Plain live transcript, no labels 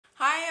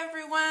Hi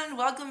everyone,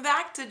 welcome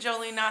back to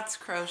Jolie Knots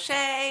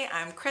Crochet.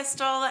 I'm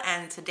Crystal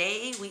and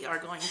today we are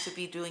going to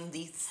be doing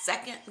the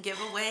second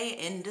giveaway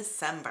in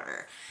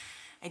December.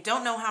 I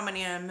don't know how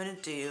many I'm going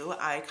to do.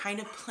 I kind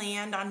of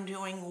planned on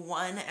doing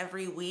one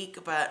every week,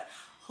 but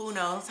who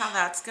knows how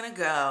that's going to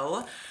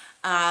go.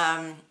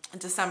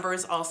 December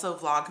is also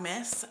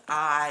Vlogmas.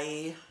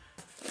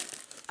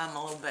 I'm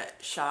a little bit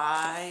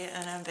shy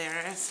and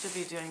embarrassed to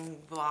be doing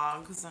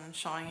vlogs and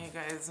showing you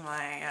guys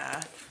my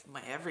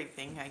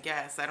everything, I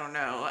guess. I don't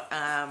know.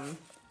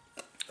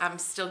 I'm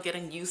still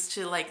getting used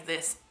to like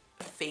this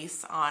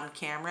face on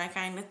camera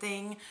kind of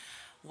thing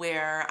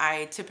where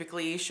I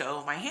typically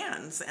show my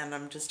hands and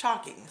I'm just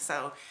talking.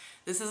 So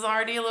this is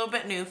already a little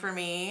bit new for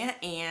me,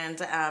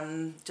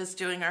 and just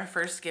doing our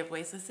first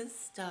giveaways. This is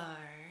Star.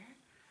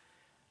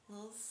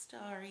 Little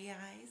starry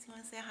eyes. You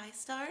want to say hi,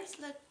 Stars?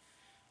 Look.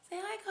 Say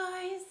hi,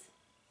 guys.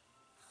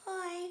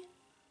 Hi.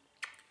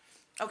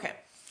 Okay,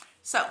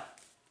 so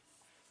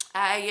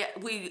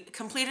we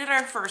completed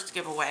our first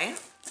giveaway.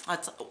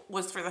 That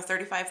was for the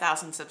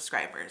 35,000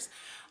 subscribers.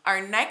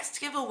 Our next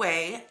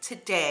giveaway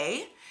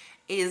today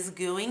is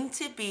going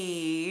to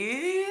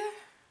be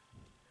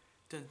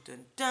dun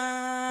dun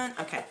dun.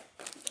 Okay,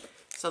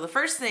 so the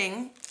first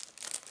thing,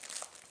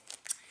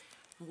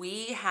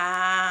 we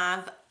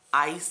have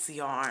ice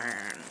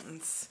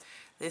yarns.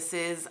 This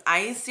is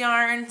ice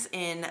yarns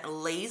in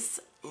loose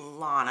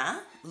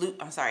lana.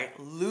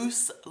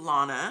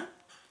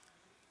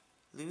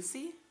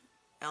 Lucy?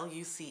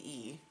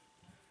 L-U-C-E.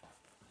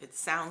 It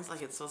sounds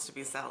like it's supposed to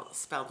be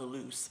spelled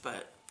loose,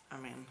 but I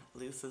mean,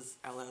 loose is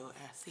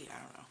L-O-S-E. I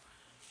don't know.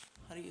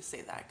 How do you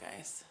say that,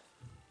 guys?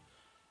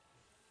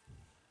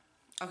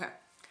 Okay.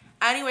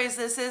 Anyways,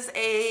 this is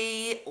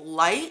a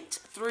light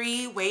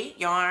 3-weight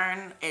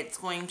yarn. It's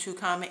going to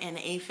come in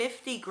a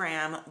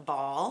 50-gram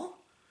ball.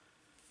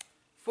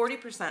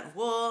 40%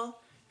 wool,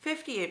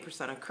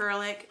 58%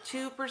 acrylic,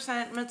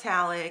 2%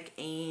 metallic,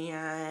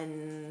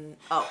 and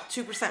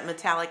 2%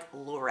 metallic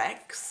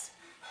lurex.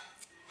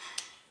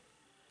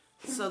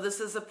 So this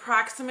is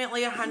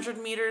approximately 100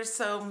 meters,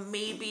 so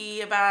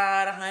maybe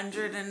about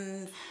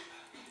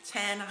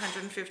 110,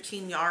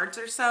 115 yards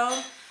or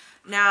so.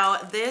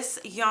 Now this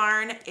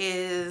yarn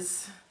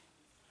is,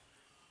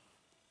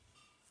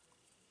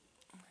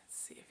 let's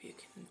see if you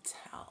can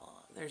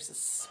tell, there's a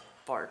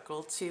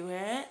sparkle to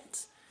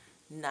it.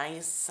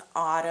 Nice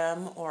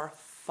autumn or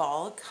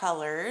fall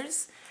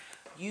colors.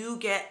 You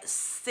get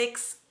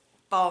 6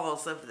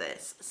 balls of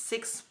this,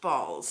 6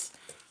 balls.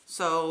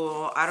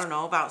 So I don't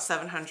know, about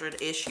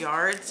 700-ish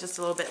yards, just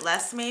a little bit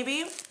less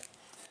maybe.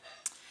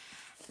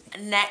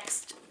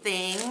 Next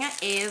thing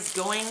is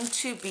going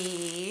to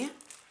be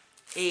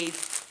a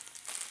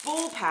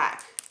full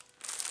pack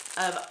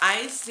of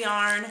ice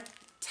yarn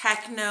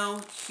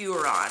Techno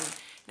Huron.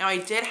 Now I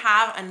did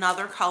have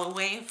another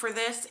colorway for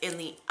this in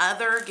the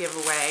other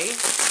giveaway,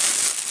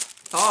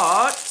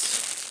 but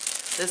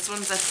this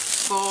one's a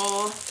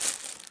full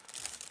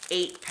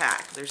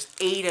 8-pack. There's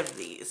 8 of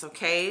these,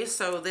 okay?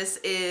 So this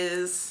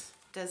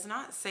does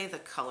not say the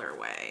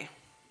colorway.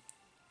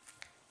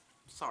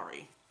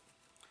 Sorry.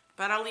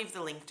 But I'll leave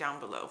the link down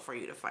below for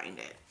you to find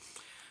it.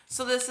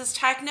 So this is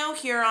Techno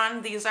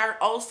Huron. These are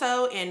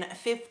also in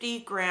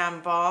 50-gram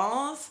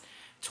balls.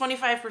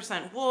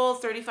 25% wool,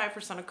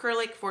 35%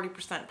 acrylic,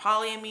 40%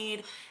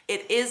 polyamide.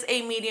 It is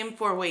a medium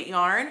 4-weight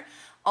yarn,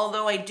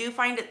 although I do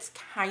find it's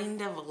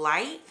kind of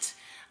light.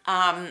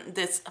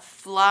 This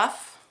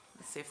fluff,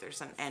 let's see if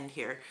there's an end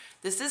here.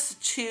 This is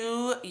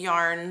 2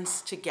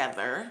 yarns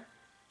together,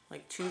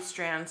 like 2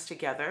 strands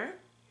together.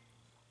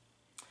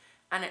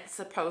 And it's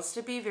supposed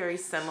to be very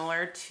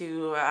similar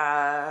to,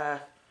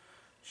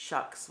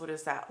 shucks, what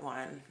is that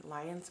one?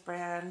 Lion's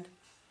brand?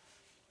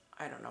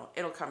 I don't know,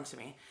 it'll come to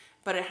me.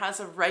 But it has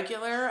a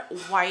regular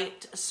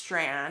white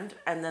strand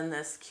and then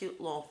this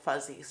cute little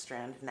fuzzy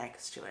strand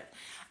next to it.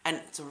 And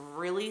it's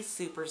really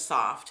super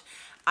soft.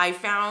 I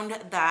found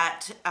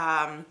that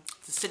the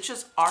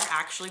stitches are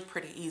actually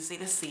pretty easy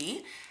to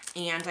see,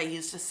 and I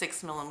used a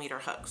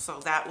 6mm hook. So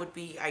that would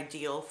be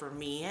ideal for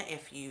me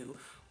if you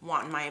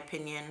want my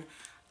opinion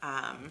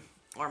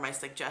or my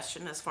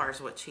suggestion as far as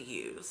what to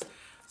use.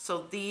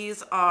 So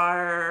these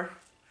are,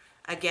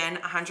 again,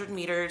 100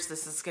 meters.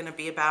 This is gonna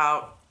be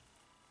about,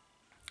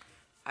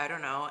 I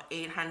don't know,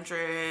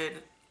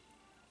 800,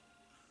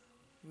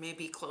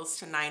 maybe close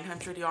to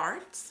 900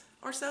 yards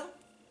or so.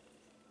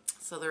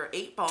 So there are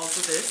 8 balls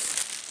of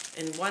this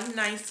in one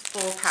nice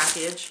full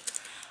package.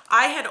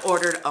 I had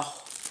ordered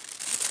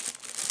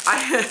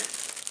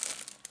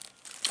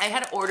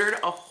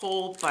a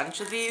whole bunch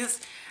of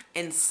these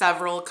in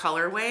several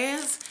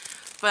colorways,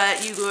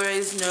 but you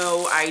guys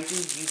know I do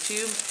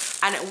YouTube,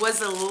 and it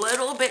was a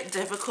little bit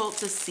difficult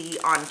to see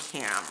on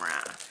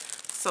camera.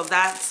 So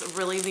that's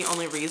really the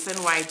only reason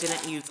why I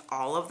didn't use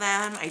all of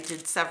them. I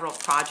did several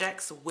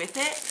projects with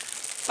it,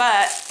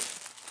 but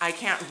I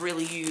can't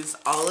really use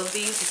all of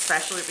these,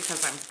 especially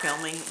because I'm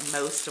filming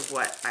most of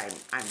what I'm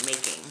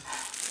making.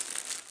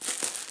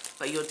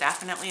 But you'll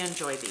definitely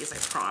enjoy these, I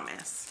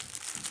promise.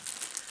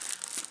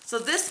 So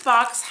this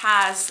box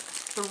has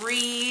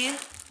 3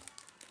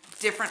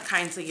 different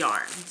kinds of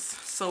yarns.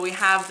 So we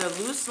have the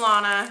loose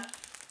Lana,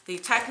 the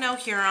Techno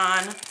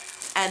Huron,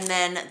 and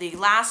then the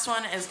last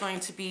one is going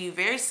to be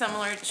very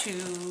similar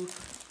to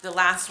the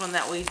last one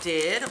that we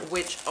did,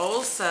 which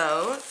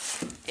also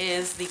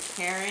is the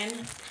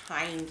Karen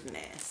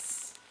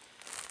Kindness.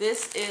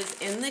 This is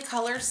in the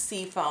color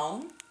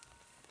Seafoam.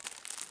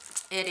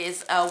 It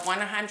is a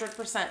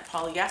 100%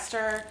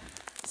 polyester,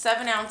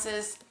 7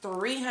 ounces,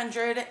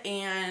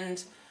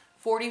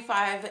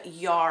 345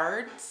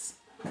 yards,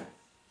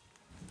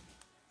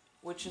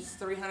 which is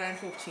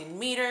 315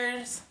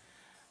 meters.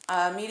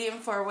 Medium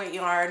 4-weight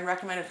yarn,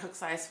 recommended hook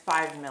size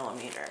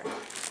 5mm.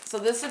 So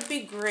this would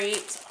be great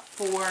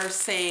for,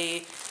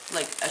 say,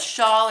 like a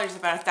shawl. There's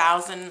about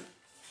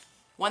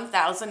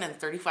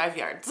 1,035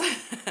 yards.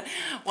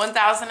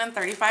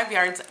 1,035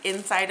 yards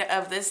inside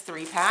of this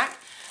 3-pack.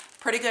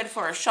 Pretty good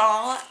for a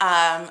shawl,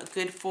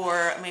 good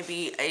for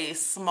maybe a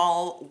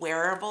small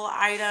wearable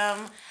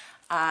item,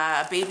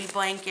 baby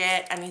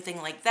blanket,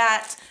 anything like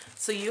that.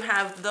 So you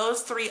have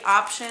those 3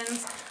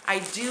 options. I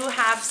do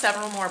have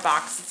several more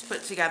boxes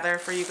put together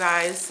for you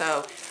guys.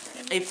 So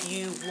if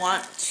you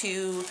want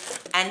to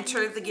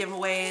enter the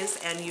giveaways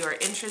and you're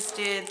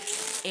interested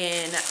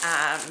in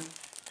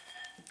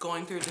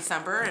going through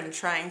December and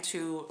trying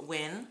to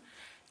win,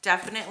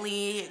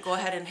 definitely go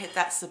ahead and hit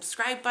that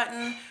subscribe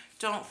button.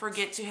 Don't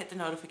forget to hit the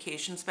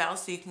notifications bell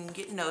so you can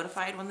get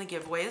notified when the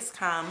giveaways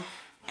come,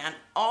 and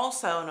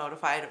also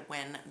notified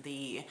when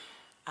the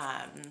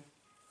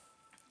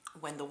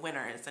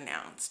winner is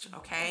announced,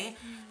 okay?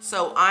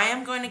 So I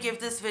am going to give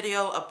this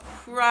video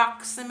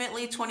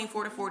approximately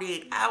 24 to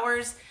 48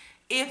 hours.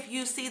 If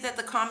you see that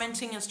the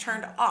commenting is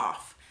turned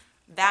off,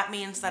 that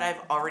means that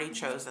I've already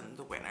chosen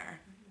the winner,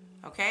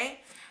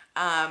 okay?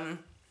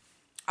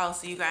 I'll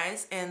see you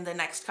guys in the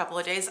next couple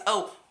of days.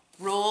 Oh,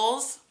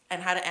 rules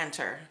and how to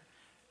enter.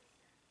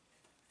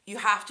 You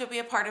have to be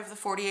a part of the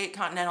 48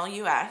 continental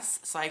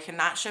US, so I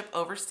cannot ship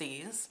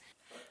overseas.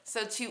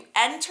 So to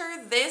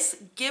enter this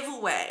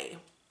giveaway,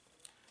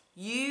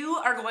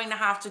 you are going to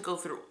have to go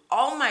through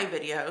all my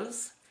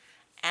videos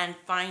and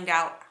find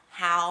out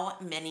how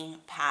many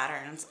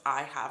patterns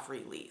I have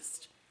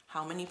released.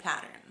 How many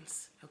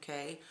patterns,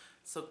 okay?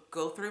 So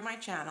go through my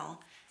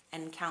channel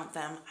and count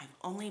them. I've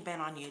only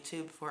been on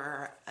YouTube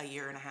for a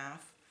year and a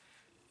half,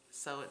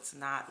 so it's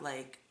not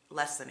like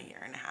less than a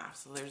year and a half.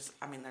 So there's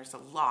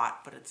a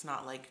lot, but it's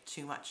not like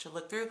too much to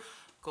look through.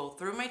 Go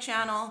through my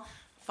channel,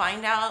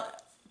 find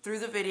out through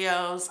the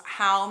videos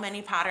how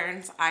many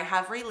patterns I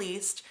have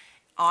released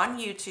on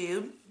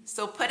YouTube.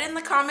 So put in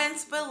the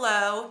comments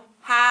below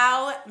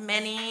how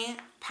many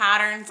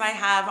patterns I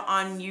have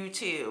on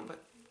YouTube,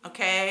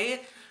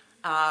 okay?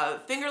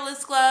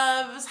 Fingerless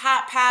gloves,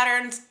 hat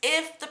patterns.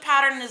 If the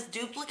pattern is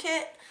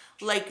duplicate,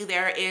 like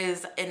there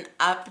is an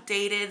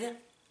updated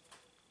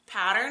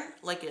pattern,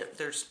 like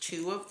there's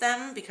 2 of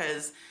them,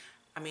 because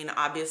I mean,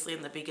 obviously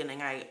in the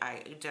beginning I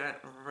didn't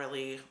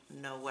really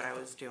know what I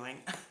was doing.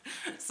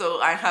 So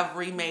I have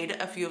remade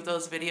a few of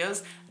those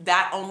videos.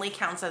 That only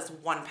counts as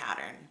 1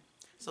 pattern.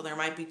 So there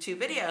might be 2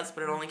 videos,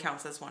 but it only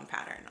counts as 1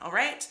 pattern, all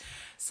right?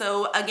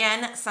 So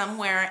again,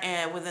 somewhere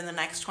within the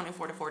next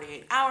 24 to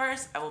 48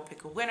 hours, I will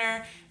pick a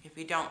winner. If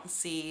you don't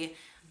see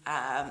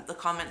the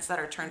comments that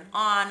are turned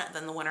on,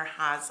 then the winner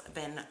has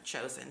been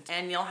chosen.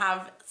 And you'll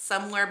have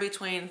somewhere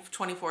between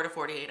 24 to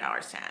 48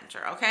 hours to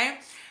enter, okay?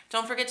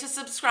 Don't forget to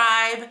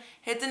subscribe,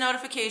 hit the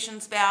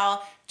notifications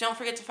bell. Don't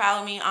forget to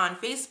follow me on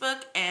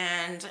Facebook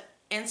and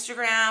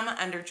Instagram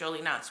under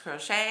Jolie Knots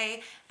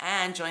Crochet,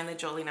 and join the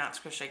Jolie Knots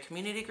Crochet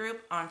community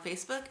group on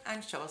Facebook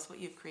and show us what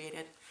you've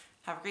created.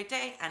 Have a great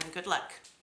day and good luck.